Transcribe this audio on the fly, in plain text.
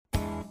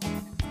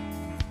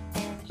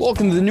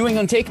Welcome to the New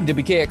England Take,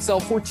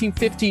 WKXL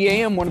 1450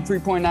 AM,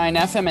 103.9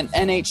 FM, and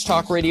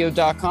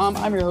NHTalkRadio.com.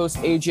 I'm your host,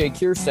 AJ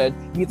Kierstead.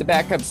 You get the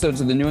back episodes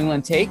of the New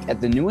England Take at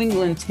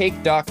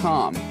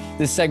thenewenglandtake.com.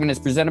 This segment is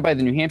presented by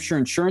the New Hampshire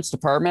Insurance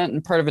Department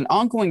and part of an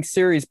ongoing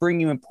series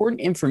bringing you important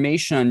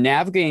information on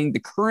navigating the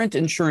current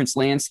insurance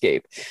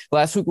landscape.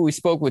 Last week, we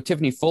spoke with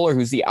Tiffany Fuller,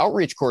 who's the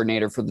outreach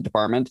coordinator for the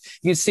department.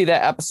 You can see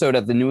that episode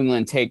at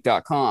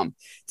thenewenglandtake.com.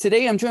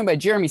 Today, I'm joined by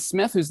Jeremy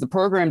Smith, who's the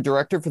program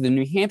director for the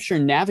New Hampshire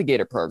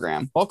Navigator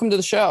program. Welcome to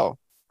the show.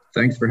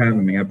 Thanks for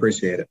having me. I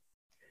appreciate it.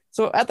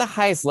 So at the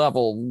highest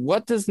level,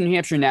 what does the New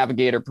Hampshire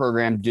Navigator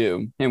program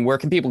do? And where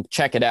can people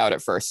check it out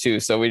at first,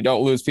 too, so we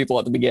don't lose people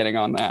at the beginning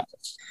on that?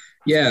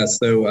 Yeah,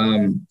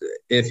 so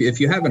if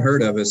you haven't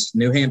heard of us,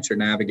 New Hampshire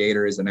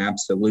Navigator is an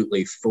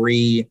absolutely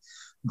free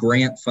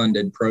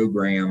grant-funded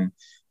program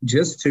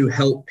just to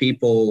help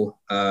people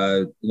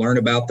learn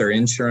about their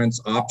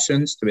insurance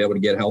options to be able to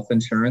get health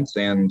insurance.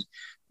 And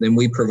then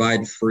we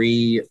provide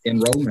free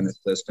enrollment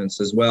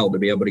assistance as well to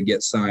be able to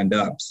get signed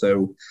up.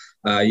 So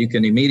you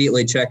can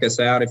immediately check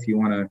us out if you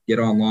want to get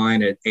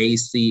online at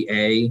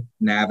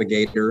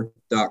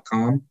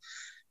acanavigator.com.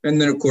 And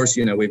then, of course,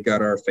 we've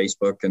got our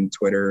Facebook and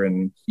Twitter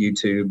and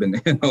YouTube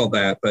and all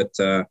that. But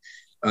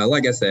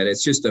like I said,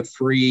 it's just a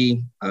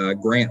free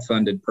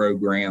grant-funded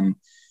program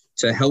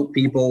to help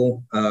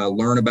people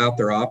learn about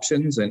their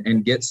options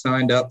and get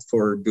signed up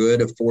for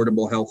good,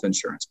 affordable health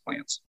insurance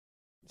plans.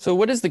 So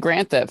what is the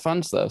grant that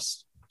funds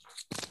this?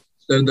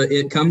 So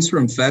it comes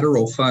from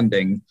federal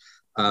funding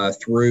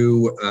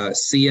through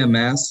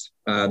CMS.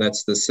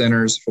 That's the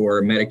Centers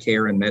for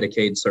Medicare and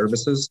Medicaid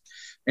Services.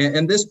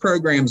 And this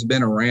program's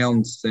been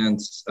around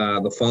since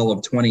the fall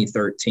of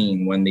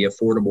 2013 when the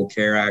Affordable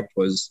Care Act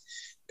was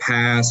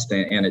passed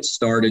and it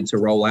started to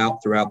roll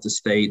out throughout the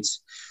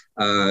states.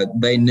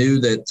 They knew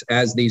that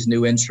as these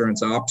new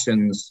insurance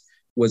options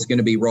was going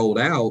to be rolled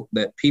out,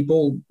 that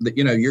people,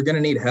 you're going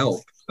to need help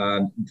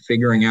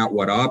figuring out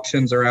what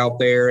options are out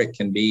there. It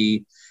can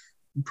be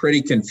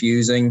pretty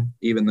confusing,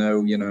 even though,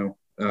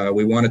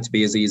 we want it to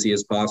be as easy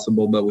as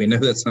possible, but we know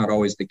that's not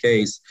always the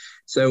case.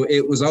 So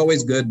it was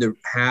always good to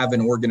have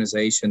an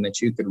organization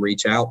that you could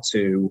reach out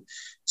to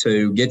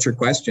get your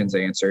questions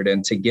answered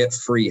and to get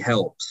free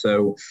help.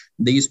 So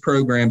these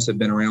programs have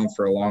been around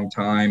for a long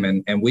time,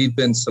 and we've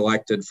been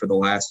selected for the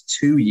last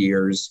 2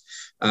 years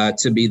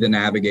to be the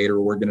Navigator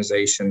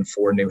organization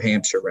for New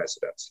Hampshire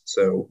residents.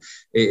 So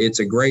it's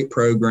a great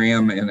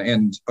program,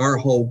 and our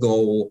whole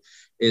goal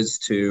is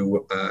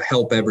to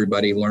help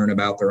everybody learn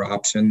about their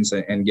options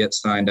and get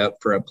signed up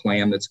for a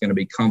plan that's going to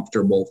be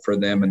comfortable for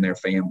them and their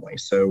family.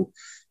 So,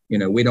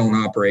 we don't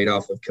operate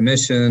off of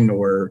commission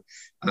or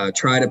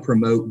try to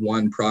promote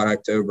one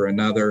product over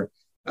another.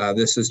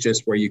 This is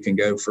just where you can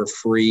go for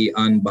free,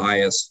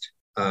 unbiased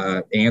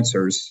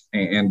answers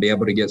and be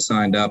able to get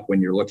signed up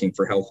when you're looking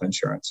for health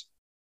insurance.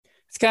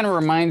 This kind of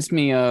reminds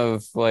me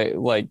of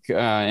like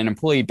an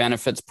employee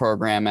benefits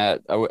program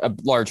at a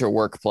larger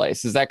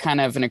workplace. Is that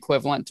kind of an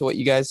equivalent to what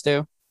you guys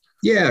do?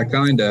 Yeah,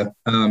 kind of,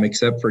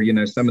 except for,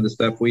 some of the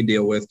stuff we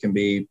deal with can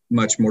be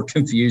much more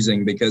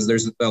confusing because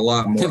there's a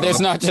lot more. There's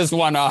not just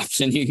one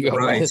option you can go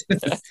right.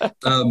 with.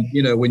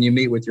 When you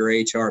meet with your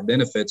HR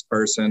benefits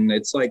person,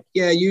 it's like,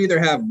 yeah, you either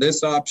have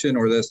this option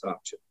or this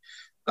option.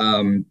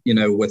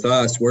 With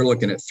us, we're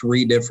looking at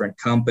 3 different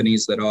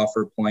companies that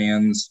offer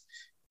plans.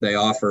 They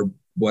offer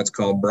what's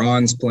called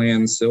bronze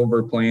plans,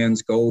 silver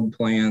plans, gold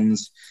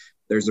plans.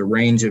 There's a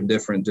range of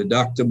different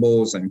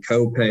deductibles and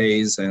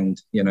copays. And,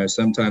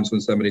 sometimes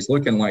when somebody's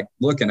looking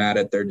at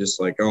it, they're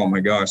just like, oh my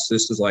gosh,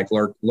 this is like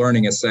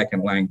learning a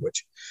second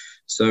language.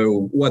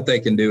 So what they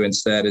can do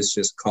instead is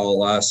just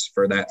call us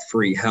for that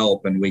free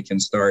help, and we can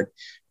start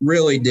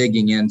really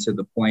digging into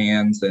the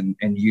plans and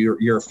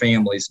your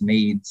family's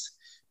needs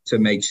to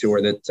make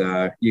sure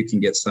that you can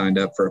get signed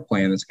up for a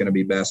plan that's going to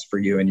be best for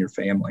you and your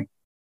family.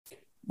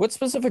 What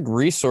specific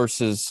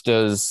resources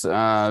does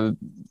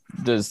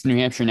New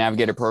Hampshire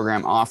Navigator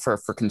program offer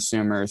for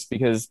consumers?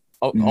 Because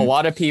a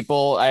lot of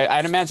people,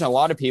 I'd imagine a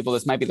lot of people,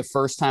 this might be the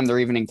first time they're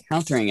even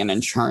encountering an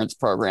insurance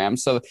program.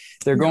 So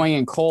they're going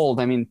in cold.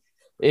 I mean,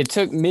 it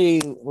took me,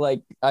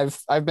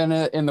 I've been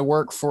in the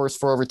workforce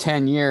for over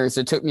 10 years.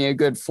 It took me a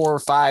good 4 or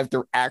 5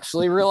 to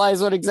actually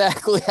realize what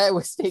exactly I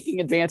was taking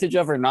advantage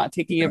of or not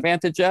taking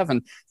advantage of.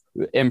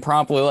 And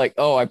promptly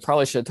I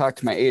probably should have talked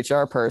to my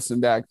HR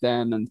person back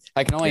then. And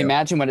I can only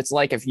imagine what it's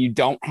like if you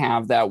don't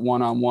have that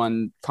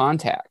one-on-one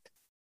contact.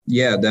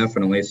 Yeah,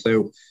 definitely.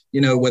 So,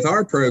 with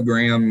our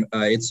program,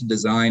 it's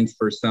designed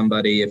for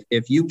somebody,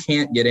 if you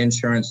can't get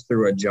insurance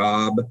through a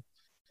job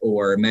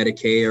or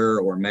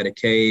Medicare or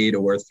Medicaid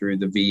or through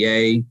the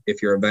VA,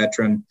 if you're a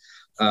veteran,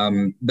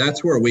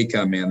 that's where we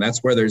come in.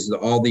 That's where there's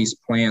all these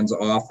plans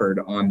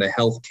offered on the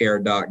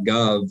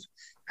healthcare.gov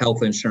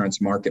health insurance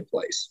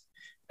marketplace.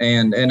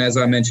 And as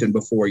I mentioned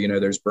before,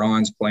 there's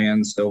bronze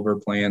plans, silver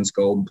plans,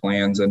 gold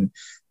plans, and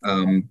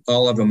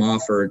all of them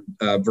offer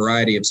a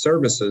variety of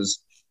services.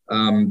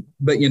 But,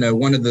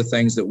 one of the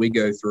things that we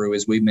go through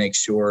is we make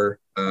sure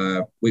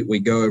we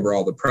go over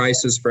all the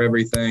prices for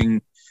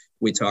everything.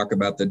 We talk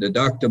about the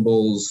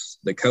deductibles,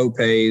 the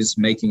copays,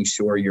 making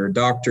sure your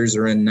doctors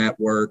are in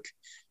network,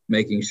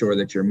 making sure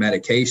that your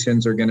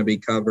medications are going to be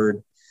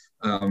covered.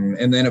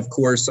 And then, of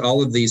course,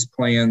 all of these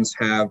plans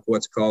have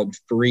what's called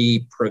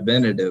free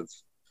preventative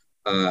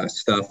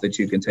stuff that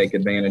you can take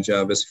advantage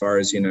of, as far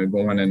as,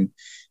 going and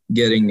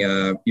getting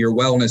your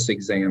wellness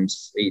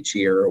exams each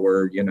year,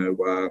 or,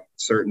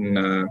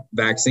 certain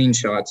vaccine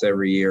shots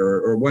every year,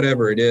 or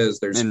whatever it is.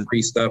 There's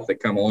free stuff that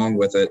come along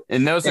with it.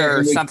 And those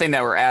are something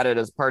that were added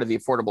as part of the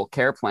Affordable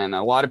Care Plan.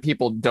 A lot of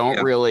people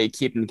don't really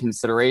keep in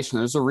consideration.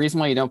 There's a reason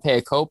why you don't pay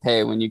a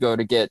copay when you go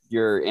to get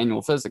your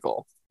annual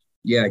physical.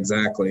 Yeah,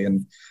 exactly.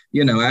 And,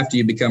 after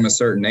you become a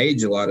certain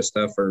age, a lot of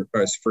stuff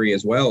is free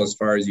as well, as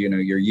far as,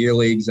 your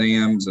yearly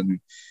exams and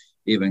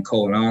even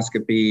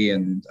colonoscopy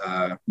and,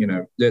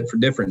 for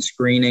different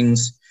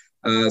screenings.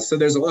 So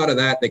there's a lot of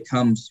that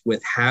comes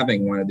with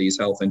having one of these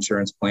health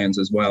insurance plans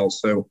as well.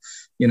 So,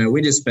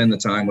 we just spend the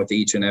time with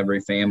each and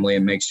every family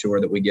and make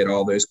sure that we get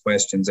all those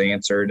questions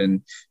answered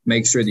and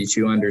make sure that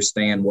you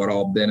understand what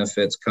all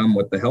benefits come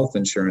with the health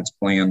insurance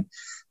plan.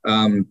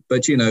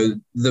 But,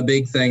 the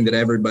big thing that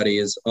everybody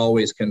is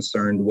always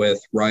concerned with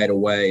right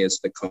away is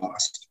the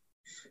cost.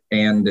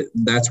 And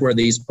that's where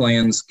these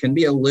plans can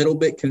be a little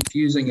bit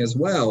confusing as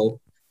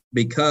well,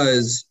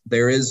 because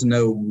there is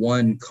no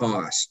one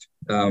cost.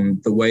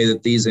 The way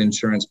that these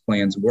insurance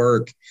plans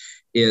work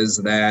is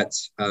that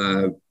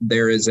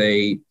there is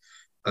a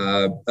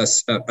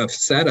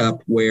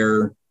setup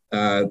where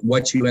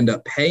what you end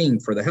up paying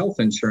for the health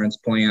insurance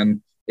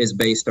plan is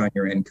based on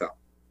your income.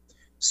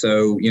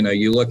 So,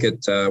 you look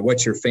at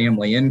what your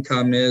family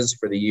income is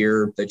for the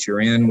year that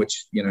you're in,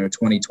 which,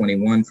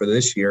 2021 for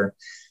this year.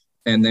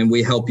 And then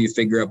we help you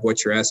figure out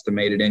what your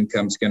estimated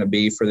income is going to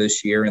be for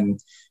this year. And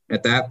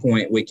at that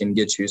point, we can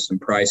get you some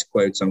price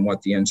quotes on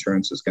what the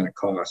insurance is going to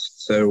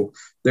cost. So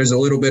there's a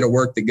little bit of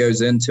work that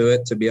goes into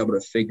it to be able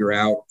to figure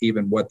out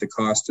even what the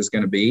cost is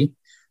going to be.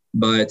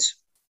 But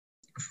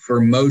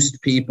for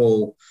most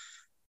people,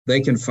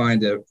 they can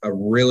find a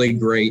really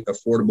great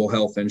affordable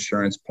health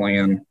insurance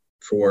plan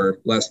for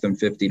less than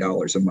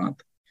 $50 a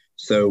month.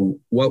 So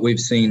what we've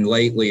seen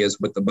lately is,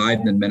 with the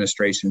Biden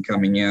administration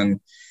coming in,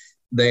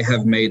 they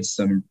have made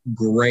some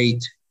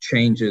great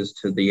changes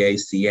to the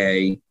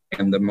ACA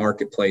and the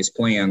marketplace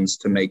plans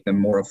to make them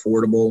more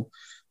affordable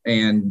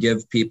and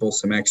give people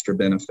some extra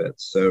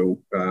benefits. So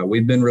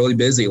we've been really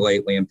busy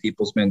lately, and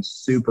people's been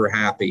super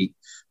happy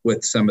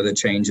with some of the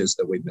changes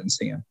that we've been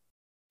seeing.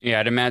 Yeah,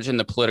 I'd imagine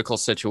the political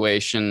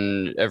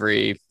situation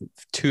every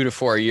 2 to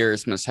 4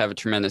 years must have a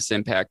tremendous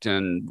impact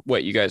on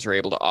what you guys are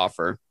able to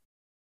offer.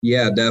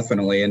 Yeah,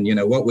 definitely. And,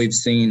 what we've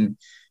seen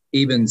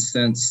even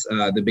since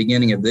the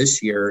beginning of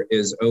this year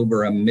is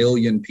over 1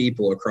 million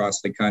people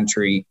across the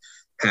country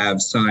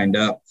have signed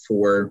up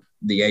for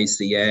the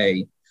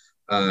ACA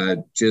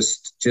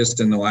just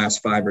in the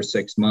last 5 or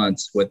 6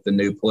 months, with the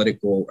new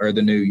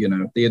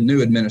the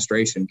new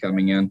administration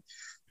coming in.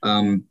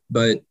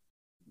 But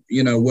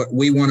what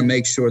we want to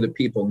make sure that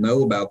people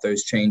know about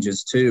those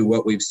changes too.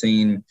 What we've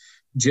seen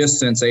just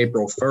since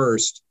April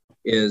 1st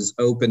is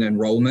open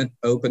enrollment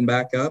open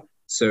back up,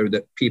 so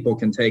that people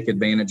can take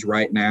advantage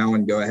right now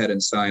and go ahead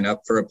and sign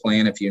up for a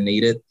plan if you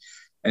need it.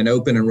 And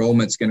open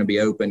enrollment is going to be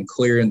open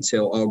clear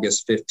until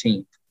August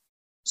 15th.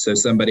 So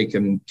somebody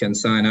can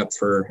sign up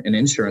for an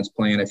insurance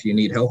plan if you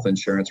need health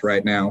insurance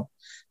right now.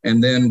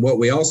 And then what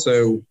we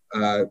also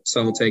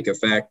saw take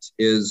effect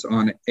is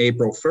on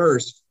April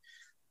 1st,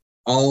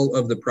 all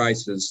of the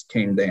prices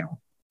came down.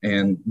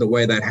 And the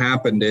way that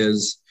happened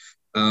is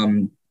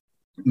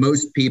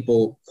most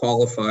people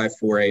qualify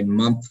for a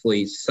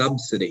monthly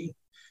subsidy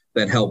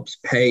that helps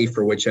pay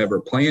for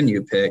whichever plan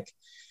you pick.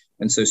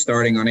 And so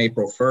starting on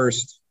April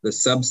 1st, the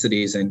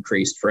subsidies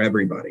increased for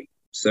everybody.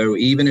 So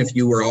even if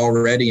you were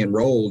already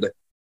enrolled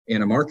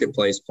in a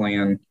marketplace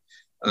plan,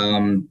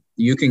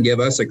 you can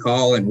give us a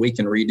call and we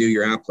can redo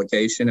your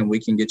application and we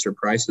can get your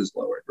prices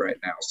lowered right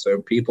now.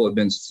 So people have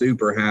been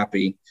super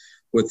happy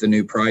with the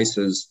new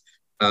prices.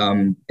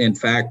 In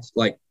fact,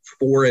 like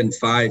 4 in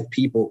 5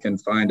 people can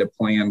find a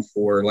plan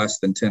for less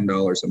than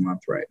 $10 a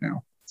month right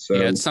now. So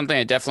yeah, it's something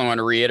I definitely want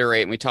to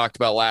reiterate. And we talked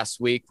about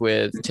last week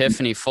with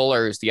Tiffany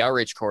Fuller, who's the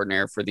outreach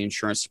coordinator for the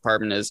insurance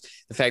department, is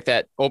the fact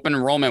that open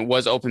enrollment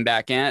was opened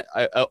back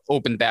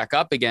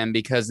up again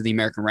because of the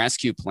American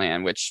Rescue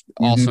Plan, which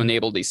also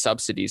enabled these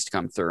subsidies to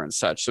come through and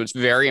such. So it's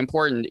very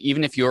important,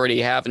 even if you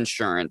already have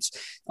insurance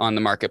on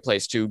the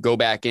marketplace, to go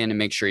back in and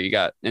make sure you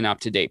got an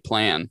up-to-date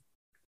plan.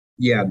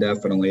 Yeah,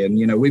 definitely.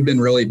 And, we've been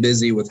really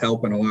busy with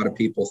helping a lot of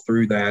people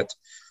through that.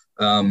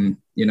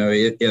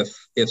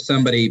 If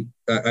somebody,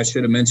 I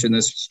should have mentioned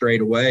this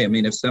straight away. I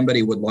mean, if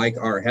somebody would like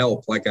our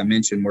help, like I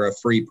mentioned, we're a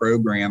free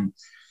program.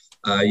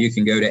 You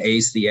can go to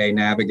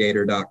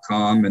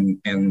acanavigator.com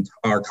and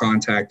our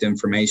contact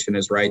information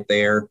is right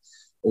there.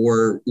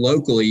 Or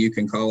locally, you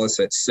can call us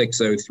at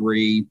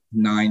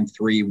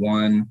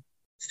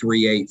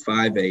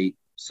 603-931-3858.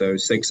 So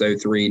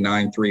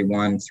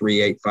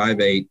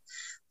 603-931-3858.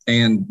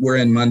 And we're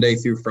in Monday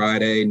through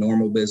Friday,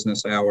 normal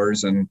business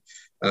hours. And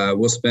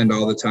we'll spend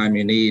all the time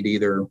you need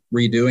either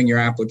redoing your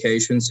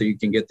application so you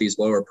can get these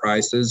lower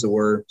prices,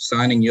 or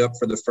signing you up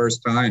for the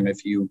first time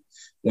if you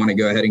want to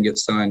go ahead and get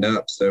signed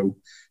up. So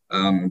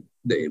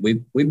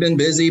we've been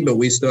busy, but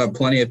we still have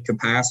plenty of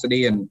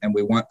capacity, and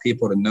we want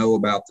people to know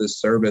about this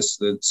service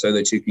so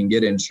that you can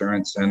get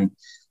insurance. And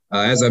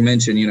as I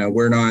mentioned,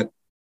 we're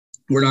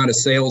not a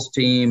sales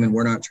team, and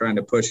we're not trying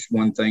to push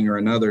one thing or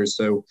another.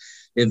 So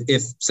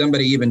if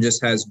somebody even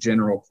just has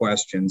general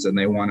questions and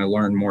they want to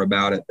learn more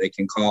about it, they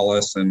can call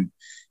us and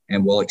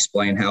we'll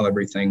explain how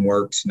everything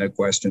works. No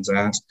questions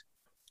asked.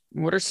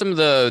 What are some of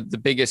the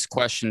biggest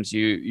questions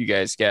you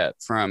guys get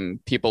from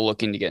people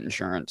looking to get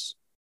insurance?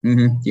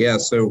 Mm-hmm. Yeah.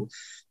 So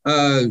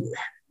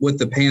with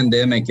the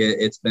pandemic,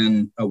 it's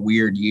been a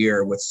weird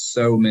year with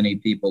so many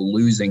people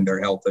losing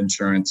their health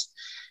insurance.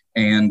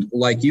 And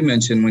like you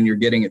mentioned, when you're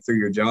getting it through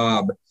your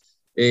job,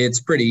 it's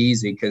pretty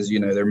easy because,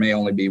 there may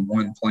only be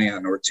one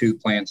plan or two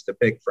plans to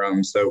pick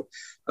from. So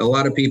a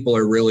lot of people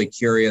are really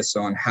curious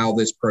on how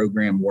this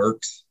program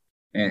works.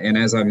 And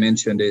as I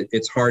mentioned,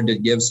 it's hard to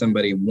give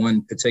somebody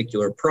one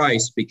particular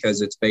price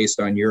because it's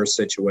based on your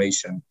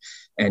situation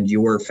and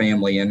your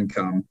family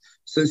income.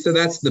 So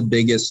that's the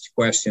biggest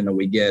question that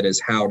we get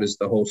is, how does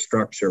the whole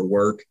structure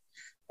work?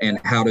 And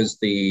how does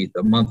the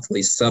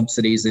monthly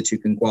subsidies that you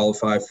can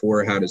qualify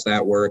for, how does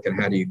that work, and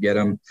how do you get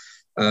them?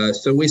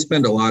 So we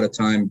spend a lot of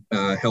time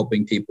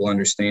helping people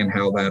understand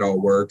how that all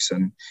works.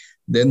 And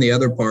then the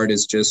other part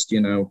is just,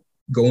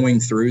 going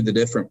through the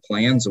different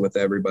plans with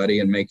everybody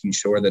and making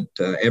sure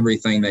that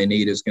everything they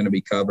need is going to be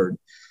covered.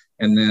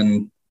 And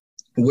then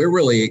we're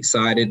really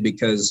excited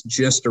because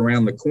just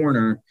around the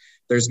corner,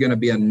 there's going to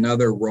be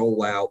another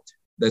rollout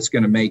that's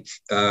going to make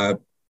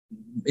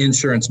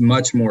insurance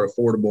much more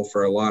affordable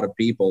for a lot of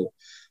people.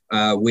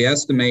 We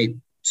estimate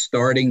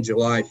starting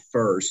July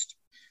 1st,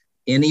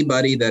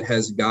 anybody that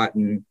has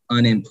gotten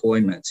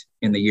unemployment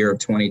in the year of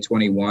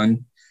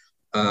 2021,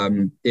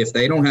 if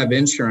they don't have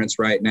insurance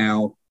right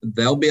now,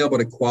 they'll be able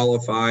to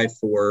qualify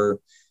for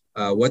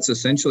what's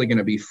essentially going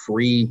to be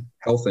free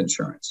health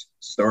insurance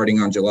starting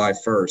on July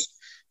 1st.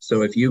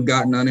 So if you've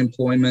gotten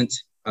unemployment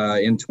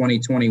in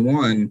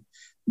 2021,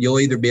 you'll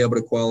either be able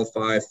to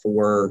qualify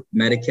for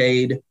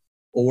Medicaid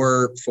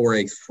or for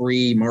a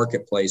free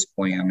marketplace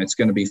plan. It's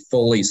going to be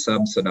fully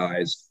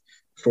subsidized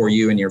for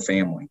you and your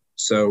family.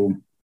 So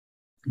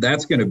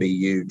that's going to be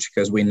huge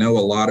because we know a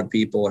lot of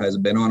people has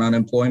been on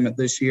unemployment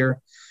this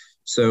year.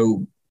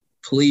 So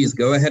please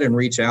go ahead and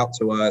reach out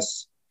to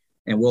us,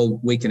 and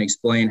we can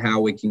explain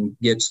how we can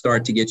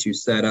start to get you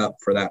set up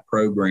for that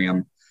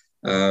program.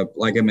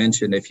 Like I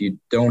mentioned, if you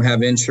don't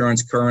have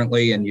insurance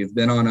currently and you've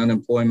been on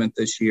unemployment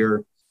this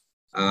year,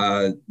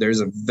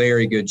 there's a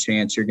very good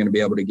chance you're going to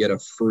be able to get a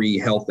free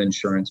health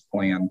insurance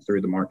plan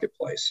through the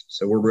marketplace.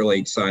 So we're really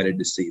excited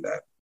to see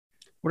that.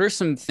 What are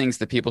some things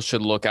that people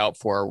should look out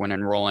for when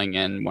enrolling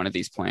in one of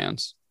these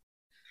plans?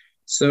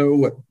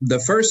 So the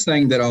first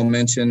thing that I'll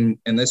mention,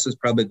 and this is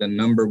probably the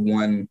number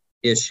one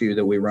issue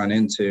that we run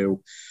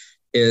into,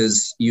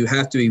 is you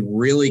have to be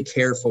really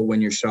careful when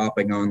you're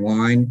shopping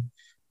online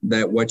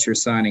that what you're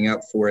signing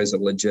up for is a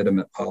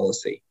legitimate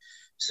policy.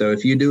 So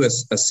if you do a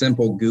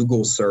simple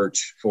Google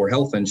search for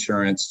health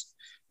insurance,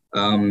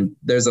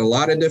 there's a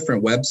lot of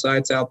different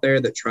websites out there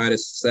that try to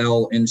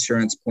sell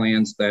insurance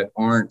plans that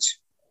aren't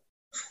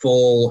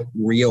full,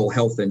 real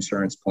health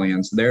insurance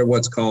plans. They're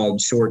what's called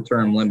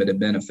short-term limited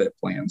benefit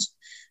plans.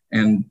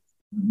 And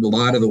a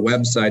lot of the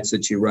websites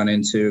that you run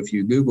into, if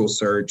you Google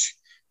search,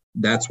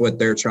 that's what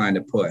they're trying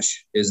to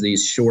push, is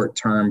these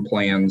short-term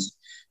plans.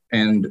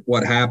 And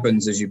what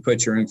happens is you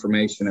put your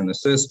information in the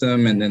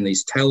system, and then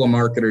these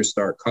telemarketers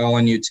start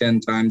calling you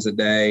 10 times a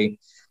day,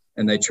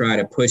 and they try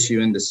to push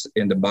you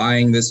into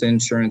buying this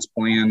insurance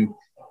plan.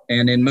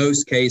 And in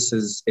most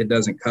cases, it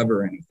doesn't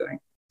cover anything.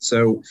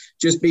 So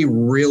just be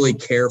really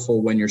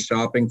careful when you're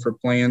shopping for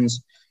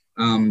plans.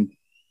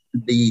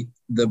 The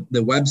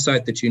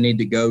website that you need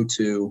to go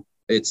to,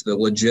 it's the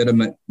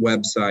legitimate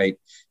website,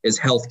 is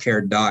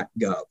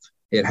healthcare.gov.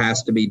 It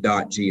has to be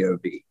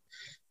 .gov.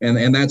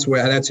 And that's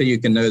how you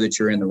can know that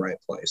you're in the right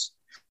place.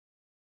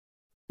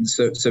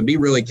 So be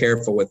really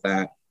careful with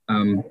that.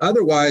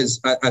 Otherwise,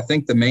 I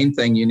think the main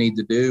thing you need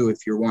to do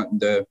if you're wanting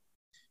to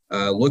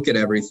look at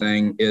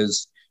everything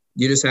is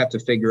you just have to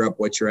figure out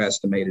what your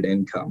estimated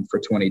income for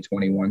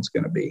 2021 is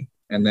going to be.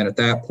 And then at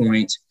that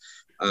point,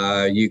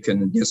 you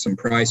can get some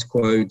price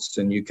quotes,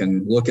 and you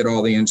can look at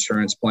all the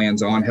insurance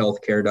plans on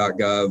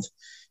healthcare.gov.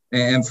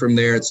 And from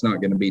there, it's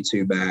not going to be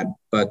too bad.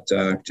 But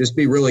just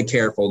be really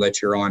careful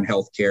that you're on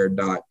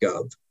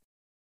healthcare.gov.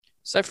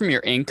 Aside from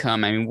your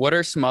income, what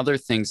are some other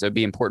things that would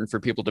be important for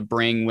people to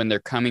bring when they're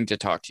coming to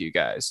talk to you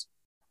guys?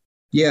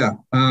 Yeah,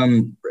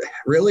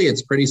 really,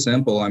 it's pretty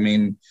simple.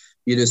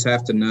 You just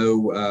have to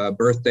know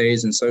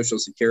birthdays and social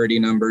security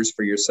numbers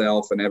for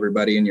yourself and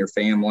everybody in your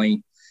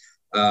family.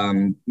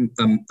 A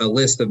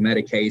list of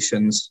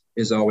medications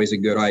is always a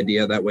good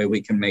idea. That way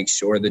we can make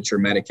sure that your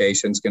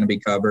medication is going to be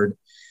covered.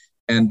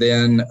 And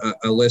then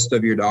a list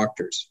of your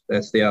doctors.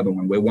 That's the other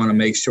one. We want to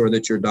make sure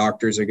that your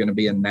doctors are going to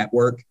be in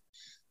network.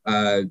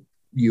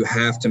 you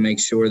have to make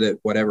sure that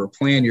whatever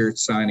plan you're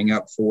signing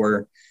up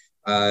for,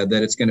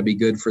 that it's going to be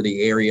good for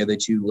the area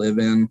that you live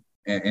in,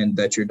 and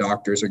that your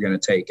doctors are going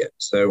to take it.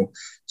 So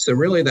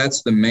really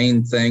that's the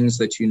main things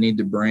that you need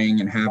to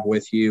bring and have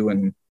with you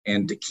and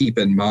to keep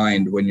in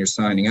mind when you're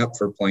signing up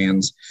for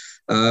plans.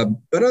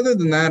 But other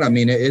than that, I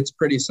mean, it's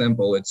pretty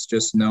simple. It's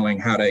just knowing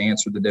how to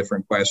answer the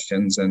different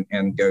questions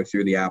and go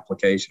through the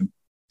application.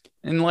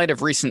 In light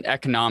of recent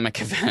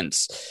economic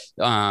events,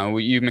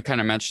 you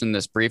kind of mentioned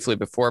this briefly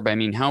before, but I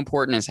mean, how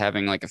important is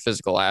having like a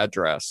physical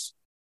address?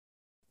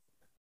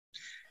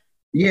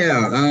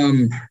 Yeah,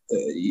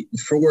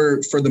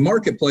 for the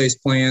marketplace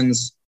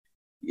plans,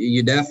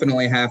 you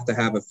definitely have to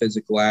have a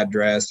physical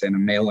address and a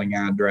mailing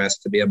address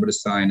to be able to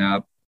sign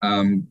up.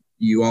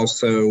 You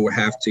also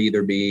have to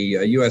either be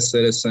a U.S.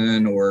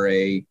 citizen or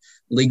a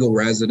legal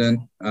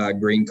resident,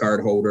 green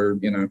card holder,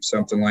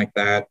 something like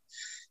that.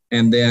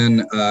 And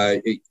then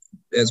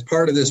as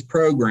part of this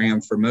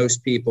program, for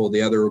most people,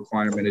 the other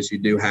requirement is you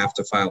do have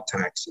to file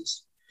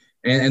taxes.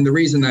 And the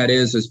reason that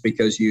is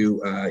because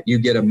you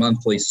get a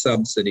monthly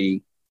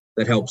subsidy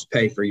that helps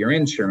pay for your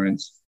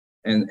insurance.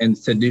 And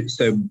to do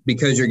so,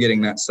 because you're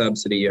getting that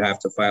subsidy, you have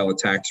to file a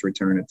tax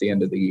return at the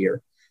end of the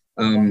year.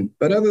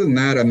 But other than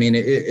that, I mean,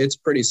 it's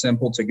pretty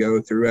simple to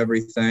go through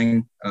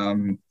everything.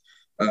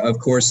 Of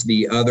course,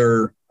 the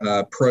other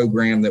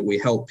program that we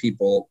help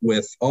people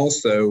with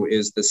also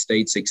is the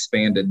state's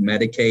expanded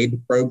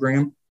Medicaid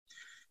program.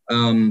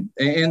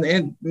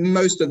 And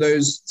most of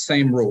those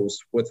same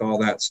rules with all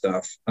that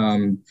stuff.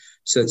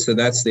 So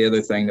that's the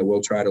other thing that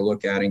we'll try to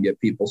look at and get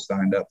people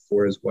signed up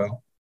for as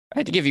well. I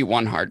had to give you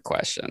one hard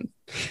question.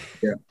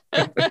 Yeah.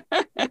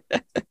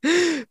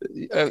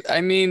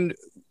 I mean,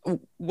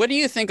 what do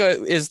you think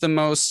is the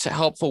most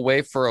helpful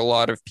way for a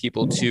lot of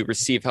people to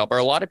receive help? Are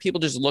a lot of people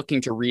just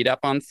looking to read up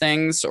on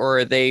things, or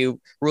are they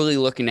really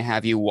looking to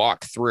have you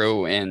walk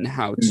through and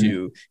how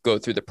to go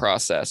through the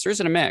process? Or is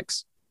it a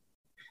mix?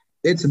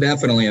 It's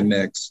definitely a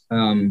mix.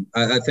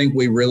 I think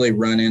we really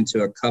run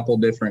into a couple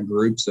different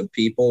groups of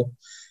people.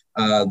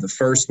 The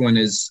first one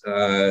is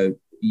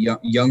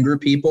younger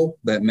people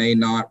that may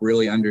not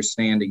really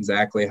understand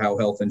exactly how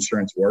health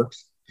insurance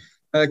works,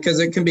 because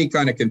it can be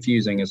kind of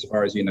confusing as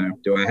far as,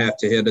 do I have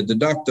to hit a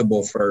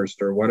deductible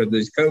first, or what do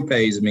these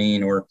copays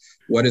mean, or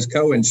what is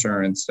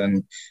coinsurance?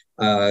 And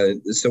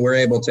so we're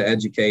able to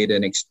educate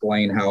and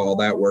explain how all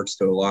that works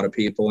to a lot of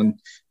people. And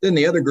then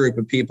the other group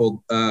of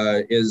people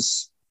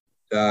is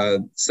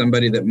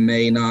somebody that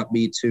may not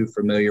be too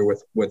familiar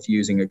with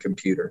using a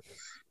computer.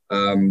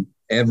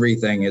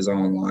 Everything is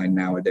online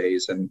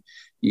nowadays, and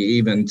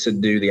even to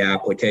do the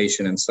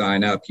application and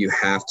sign up, you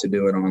have to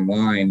do it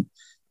online.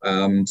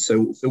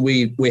 So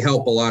we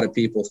help a lot of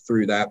people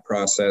through that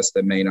process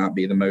that may not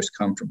be the most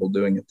comfortable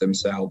doing it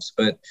themselves.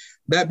 But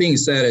that being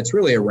said, it's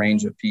really a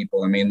range of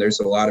people. I mean, there's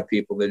a lot of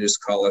people that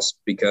just call us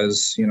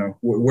because,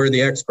 we're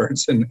the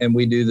experts, and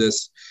we do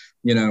this,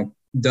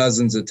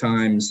 dozens of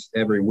times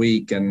every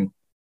week. And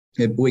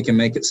if we can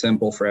make it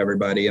simple for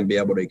everybody and be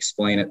able to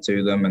explain it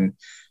to them and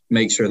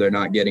make sure they're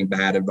not getting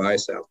bad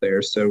advice out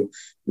there. So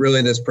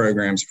really this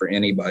program's for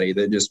anybody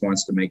that just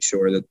wants to make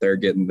sure that they're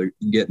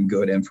getting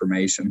good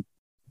information.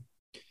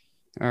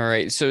 All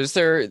right. So is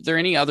there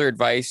any other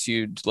advice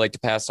you'd like to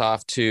pass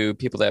off to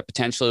people that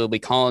potentially will be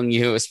calling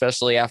you,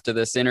 especially after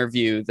this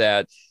interview,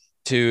 that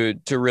to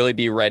really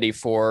be ready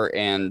for,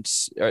 and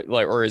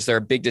or is there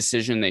a big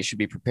decision they should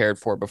be prepared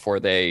for before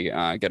they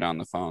get on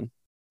the phone?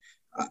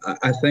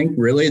 I think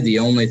really the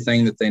only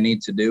thing that they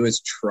need to do is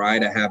try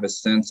to have a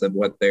sense of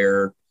what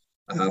their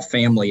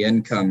family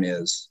income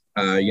is,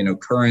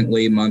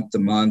 currently month to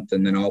month,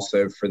 and then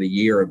also for the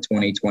year of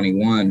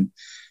 2021.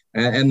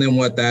 And then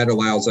what that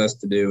allows us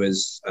to do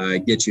is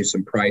get you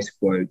some price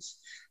quotes.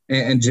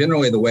 And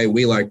generally the way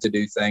we like to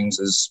do things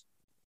is,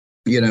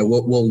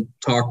 we'll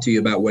talk to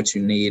you about what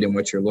you need and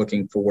what you're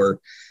looking for.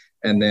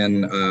 And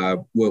then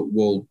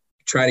we'll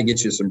try to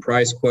get you some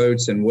price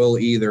quotes, and we'll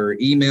either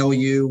email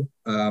you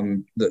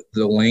the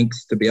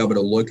links to be able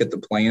to look at the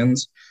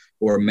plans,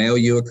 or mail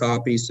you a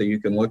copy so you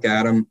can look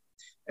at them.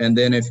 And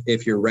then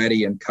if you're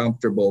ready and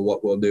comfortable,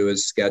 what we'll do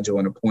is schedule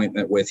an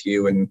appointment with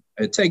you. And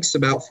it takes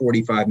about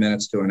 45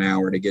 minutes to an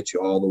hour to get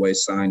you all the way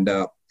signed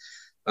up.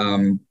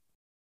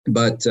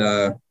 But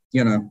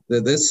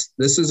this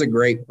is a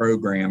great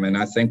program. And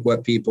I think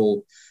what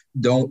people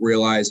don't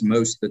realize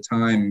most of the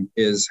time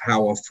is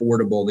how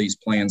affordable these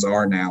plans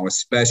are now,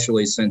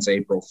 especially since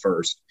April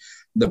 1st.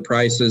 The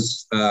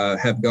prices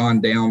have gone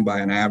down by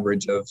an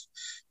average of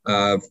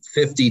 $50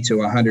 to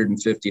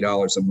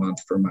 $150 a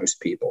month for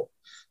most people.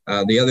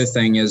 The other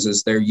thing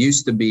is there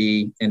used to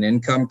be an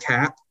income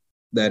cap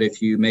that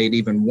if you made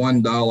even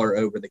 $1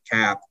 over the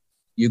cap,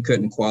 you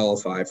couldn't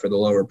qualify for the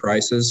lower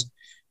prices.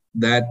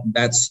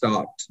 That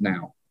stopped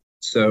now.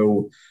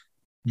 So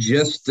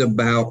just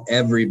about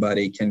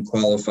everybody can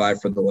qualify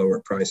for the lower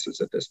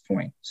prices at this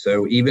point.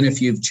 So even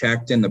if you've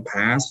checked in the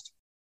past,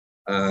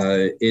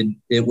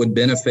 it would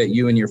benefit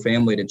you and your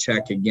family to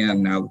check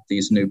again now that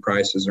these new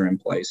prices are in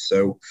place.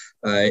 So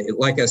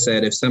like I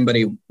said, if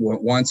somebody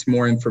wants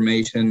more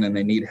information and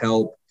they need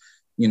help,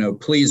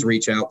 please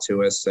reach out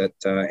to us at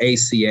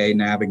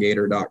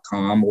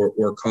acanavigator.com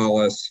or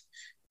call us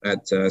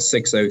at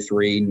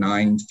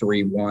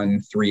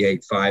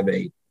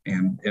 603-931-3858,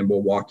 and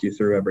we'll walk you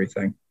through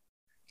everything.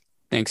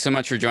 Thanks so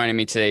much for joining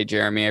me today,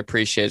 Jeremy. I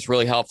appreciate it. It's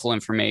really helpful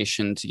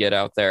information to get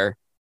out there.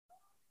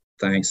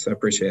 Thanks. I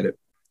appreciate it.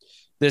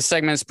 This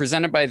segment is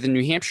presented by the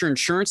New Hampshire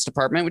Insurance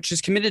Department, which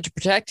is committed to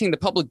protecting the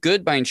public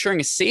good by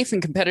ensuring a safe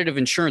and competitive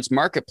insurance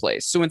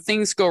marketplace. So when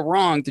things go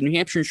wrong, the New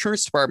Hampshire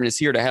Insurance Department is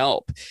here to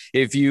help.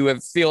 If you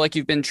feel like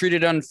you've been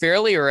treated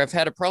unfairly or have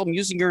had a problem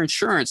using your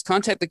insurance,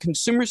 contact the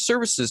Consumer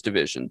Services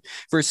Division.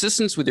 For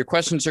assistance with your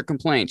questions or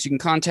complaints, you can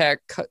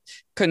contact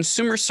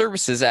Consumer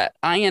Services at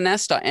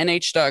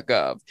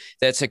ins.nh.gov.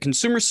 That's at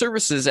Consumer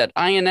Services at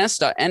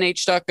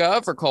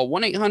ins.nh.gov, or call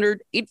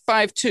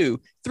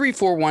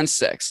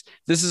 1-800-852-3416.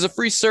 This is a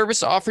free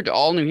service offered to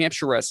all New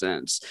Hampshire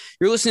residents.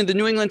 You're listening to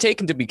New England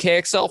Take on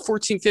WKXL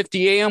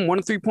 1450 AM,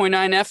 103.9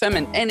 FM,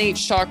 and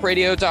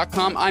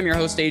nhtalkradio.com. I'm your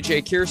host,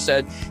 AJ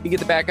Kierstead. You get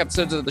the back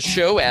episodes of the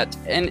show at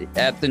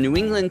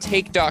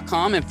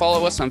thenewenglandtake.com, and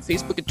follow us on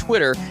Facebook and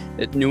Twitter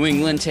at New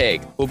England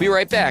Take. We'll be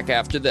right back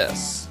after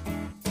this.